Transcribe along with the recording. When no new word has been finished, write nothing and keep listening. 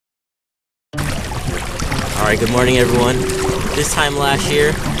Alright, good morning everyone. This time last year,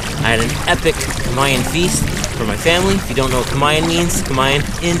 I had an epic Kamayan feast for my family. If you don't know what Kamayan means, Kamayan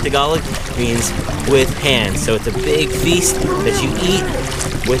in Tagalog means with hands. So it's a big feast that you eat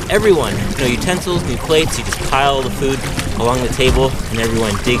with everyone. No utensils, no plates, you just pile the food along the table and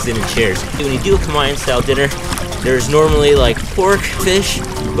everyone digs in and shares. When you do a Kamayan style dinner, there's normally like pork, fish,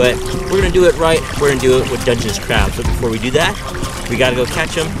 but we're gonna do it right. We're gonna do it with Dungeness crabs. But before we do that, we gotta go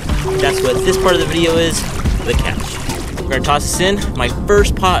catch them. That's what this part of the video is, the catch. We're gonna toss this in, my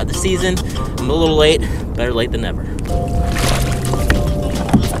first pot of the season. I'm a little late, better late than never.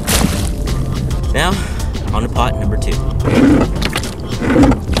 Now, on to pot number 2.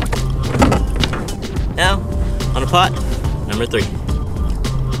 Now, on to pot number 3.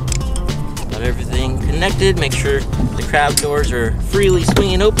 Got everything connected, make sure the crab doors are freely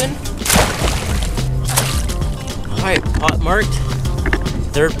swinging open. All right, pot marked.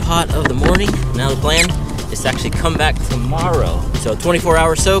 Third pot of the morning. Now the plan is to actually come back tomorrow. So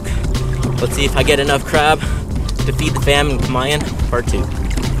 24-hour soak. Let's see if I get enough crab to feed the fam in Kamayan, part 2.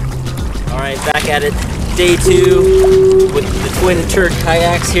 All right, back at it. Day 2 with the twin turd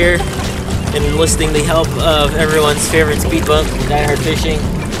kayaks here and enlisting the help of everyone's favorite speed bump, Die Hard Fishing.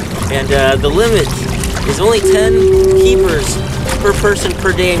 And the limit is only 10 keepers per person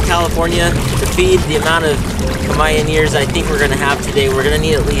per day in California to feed the amount of Kamayan years I think we're gonna have today. We're gonna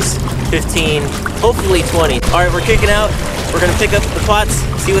need at least 15, hopefully 20. All right, we're kicking out. We're gonna pick up the pots,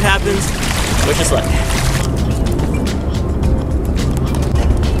 see what happens. Wish us luck.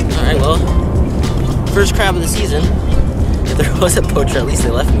 All right, well, first crab of the season. If there was a poacher, at least they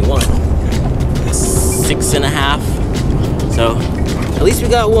left me one. 6.5. So at least we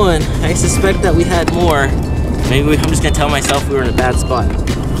got one. I suspect that we had more. Maybe I'm just gonna tell myself we were in a bad spot.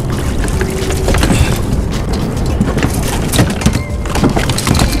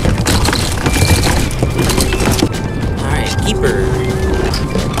 Keeper.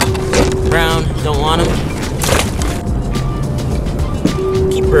 Brown, don't want him.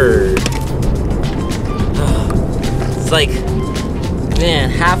 Keeper. Oh, it's like, man,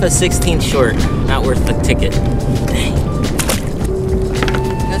 half a 16th short. Not worth the ticket. Dang.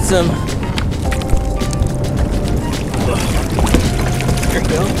 Got some. There we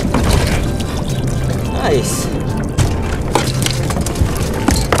go. Nice.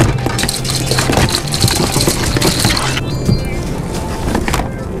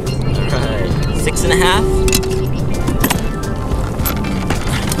 Alright, 6.5.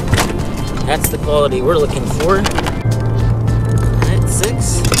 That's the quality we're looking for. Alright,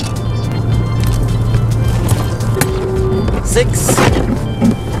 6. 6.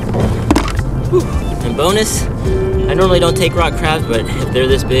 Whew. And bonus, I normally don't take rock crabs, but if they're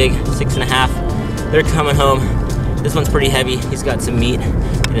this big, 6.5, they're coming home. This one's pretty heavy. He's got some meat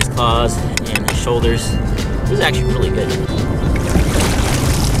in his claws and his shoulders. This is actually really good.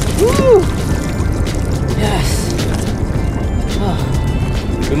 Woo! Yes. Oh.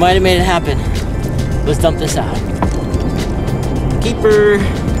 We might have made it happen. Let's dump this out. Keeper.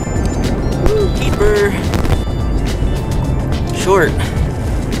 Woo, keeper. Short.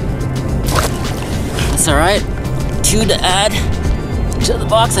 That's all right. 2 to add to the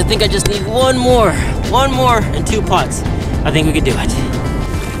box. I think I just need one more. One more and 2 pots. I think we could do it. I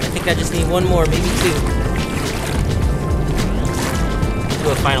think I just need one more, maybe 2. Do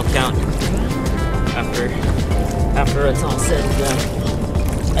a final count after it's all said and done.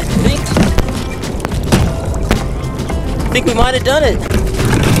 I think we might have done it.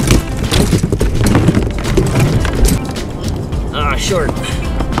 Ah, short.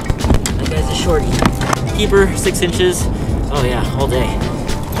 That guy's a shorty. Keeper, 6 inches. Oh yeah, all day.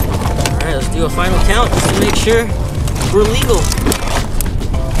 All right, let's do a final count just to make sure we're legal.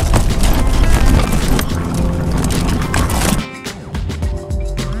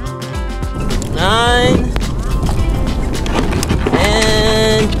 Nine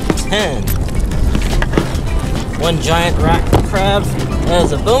and 10. One giant rock crab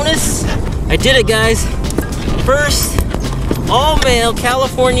as a bonus. I did it, guys. First all-male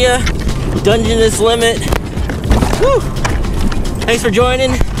California Dungeness limit. Woo! Thanks for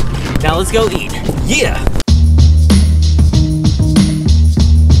joining. Now let's go eat. Yeah!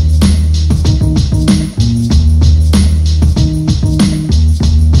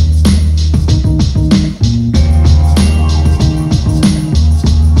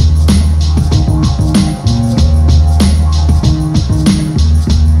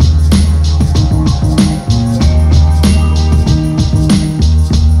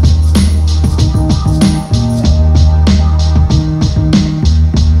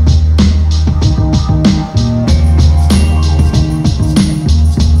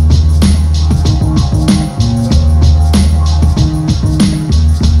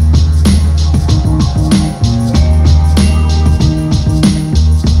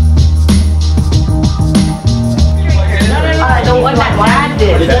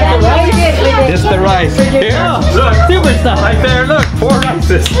 rice. Here, look. Super stuff. Right there, look. 4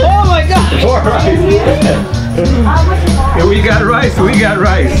 rices. Oh my god. 4 rice. We got rice. We got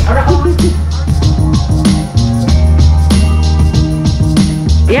rice.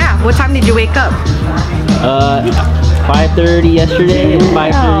 Yeah, what time did you wake up? 5:30 yesterday,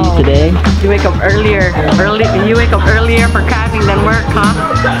 5:30 today. You wake up earlier. You wake up earlier for crabbing than work, huh?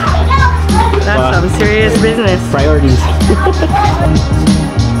 That's some serious business. Priorities.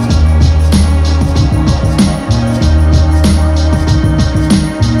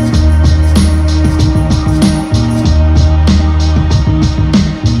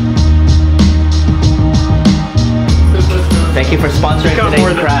 Thank you for sponsoring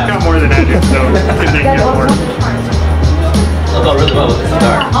today's crab. Got more than I did, so it didn't get more. I'll go really well with the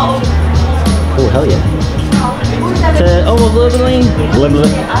cigar. Oh, hell yeah. To almost limiting.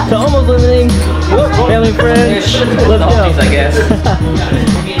 To almost limiting. Family and friends. Let's go. I guess.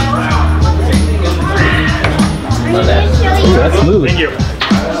 Love that. Ooh, that's smooth. Thank you.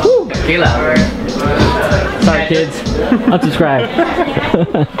 Woo. Kayla. Sorry, kids. Unsubscribe.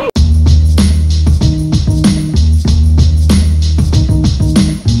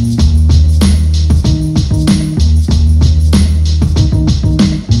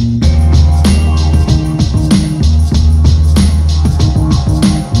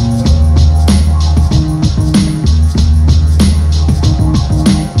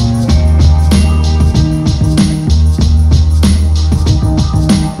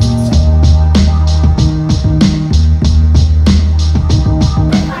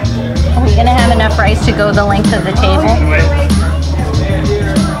 Rice to go the length of the table.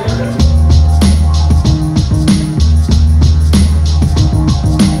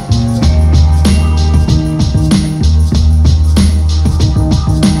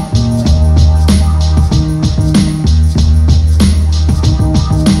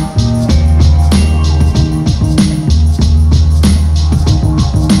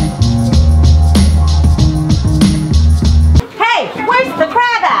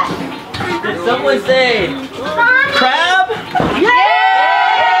 Someone say, crab? Yay!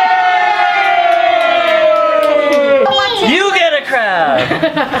 You get a crab!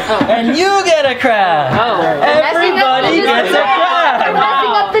 And you get a crab! Oh. Everybody gets a crab!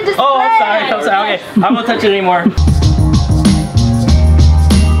 Oh, I'm sorry, okay. I won't touch it anymore.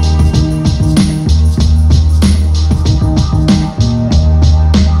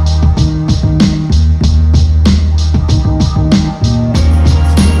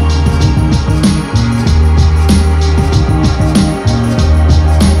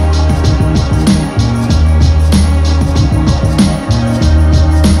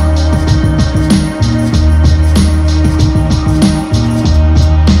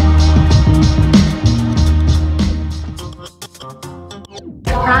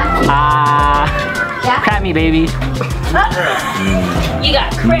 Crab me, baby. You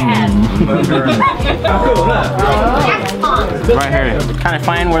got crab. Right here. Kind of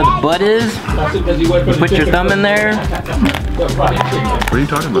find where the butt is. You put your thumb in there. What are you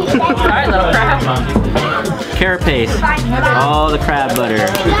talking about? Alright, little crab. Carapace. All the crab butter.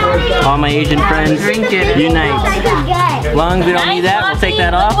 All my Asian friends, unite. As long as we don't need that, we'll take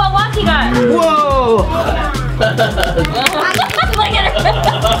that off. What watch you got? Whoa! Look at her.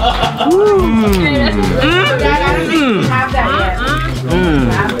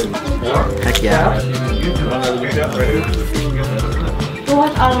 Heck yeah. Now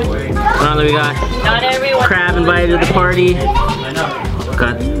that we got Not everyone. crab invited to the party.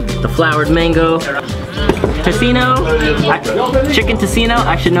 Got the flowered mango. Tocino. Chicken tocino.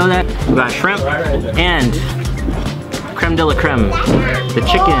 I should know that. We got shrimp and creme de la creme. The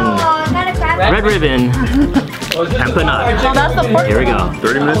chicken. Red ribbon. And panade. Well, that's the pork. Here we go.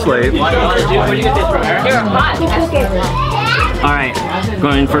 30 minutes late. You're hot. Alright,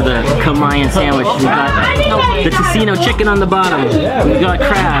 going for the Kamayan sandwich. We got the tocino chicken on the bottom. We got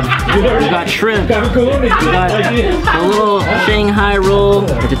crab. We got shrimp. We got a little Shanghai roll.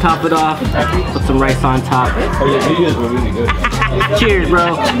 And to top it off, put some rice on top. Cheers,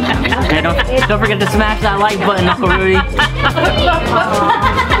 bro. And don't forget to smash that like button, Uncle Rudy.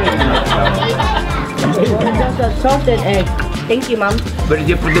 That's a salted egg. Thank you, Mom. But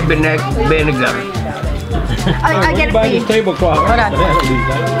you put the vinegar. I get it for you. Tablecloth. Hold on.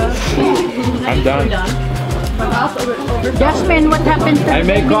 I'm done. Jasmine, what happened to I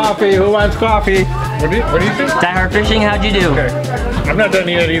make coffee. Who wants coffee? What do you think? Die Hard Fishing, how'd you do? Okay. I'm not done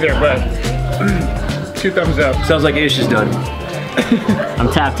yet either, but 2 thumbs up. Sounds like Ish is done. I'm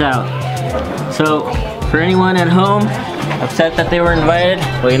tapped out. So, for anyone at home upset that they were invited,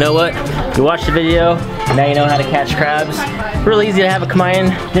 well, you know what? You watched the video, now you know how to catch crabs. Really easy to have a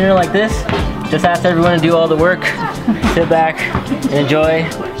Kamayan dinner like this. just asked everyone to do all the work. Sit back and enjoy.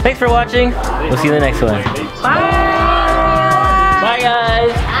 Thanks for watching. We'll see you in the next one. Bye.